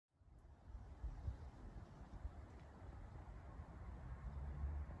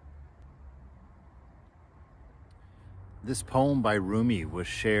This poem by Rumi was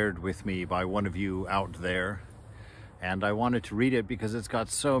shared with me by one of you out there, and I wanted to read it because it's got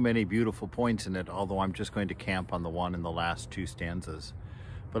so many beautiful points in it, although I'm just going to camp on the one in the last two stanzas.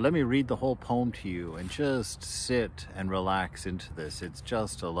 But let me read the whole poem to you and just sit and relax into this. It's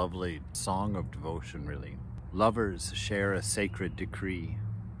just a lovely song of devotion, really. Lovers share a sacred decree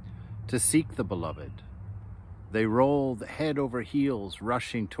to seek the beloved. They roll head over heels,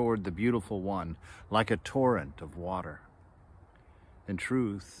 rushing toward the beautiful one like a torrent of water. In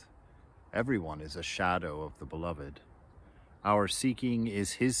truth, everyone is a shadow of the beloved. Our seeking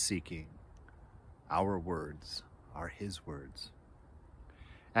is his seeking. Our words are his words.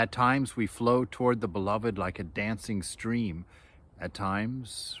 At times we flow toward the beloved like a dancing stream. At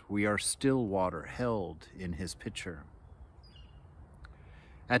times we are still water held in his pitcher.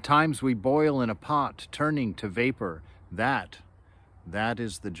 At times we boil in a pot, turning to vapor. That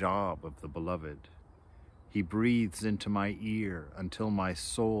is the job of the beloved. He breathes into my ear until my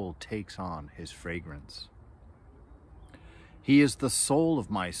soul takes on his fragrance. He is the soul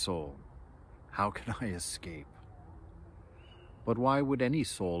of my soul. How can I escape? But why would any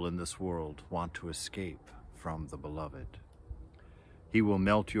soul in this world want to escape from the beloved? He will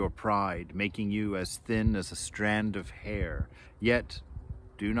melt your pride, making you as thin as a strand of hair. Yet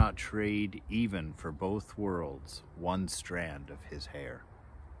do not trade even for both worlds one strand of his hair.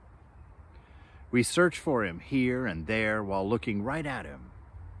 We search for him here and there while looking right at him.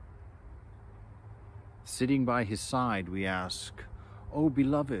 Sitting by his side, we ask, "Oh,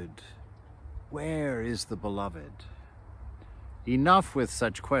 beloved, where is the beloved?" Enough with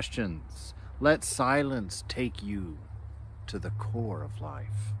such questions. Let silence take you to the core of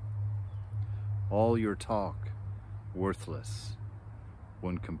life. All your talk, worthless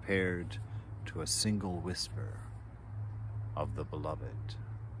when compared to a single whisper of the beloved.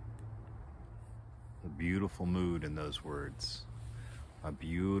 A beautiful mood in those words, a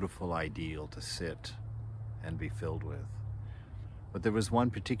beautiful ideal to sit and be filled with. But there was one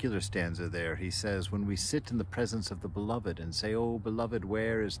particular stanza there. He says, when we sit in the presence of the beloved and say, "Oh, beloved,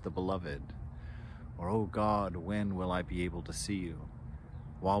 where is the beloved?" Or, "Oh God, when will I be able to see you?"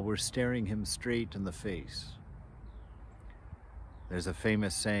 While we're staring him straight in the face. There's a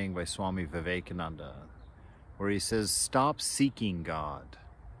famous saying by Swami Vivekananda where he says, "Stop seeking God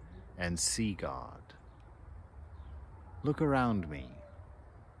and see God." Look around me.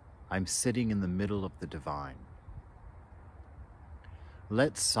 I'm sitting in the middle of the divine.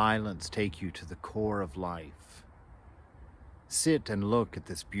 Let silence take you to the core of life. Sit and look at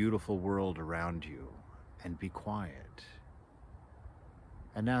this beautiful world around you and be quiet.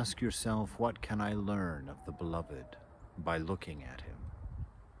 And ask yourself, what can I learn of the beloved by looking at him?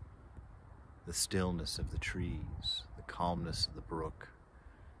 The stillness of the trees, the calmness of the brook,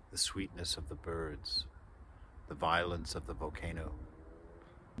 the sweetness of the birds, the violence of the volcano,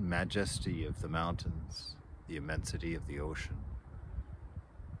 the majesty of the mountains, the immensity of the ocean,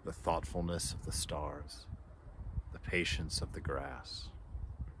 the thoughtfulness of the stars, the patience of the grass.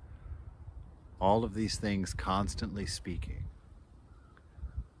 All of these things constantly speaking,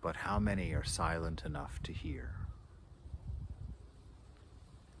 but how many are silent enough to hear?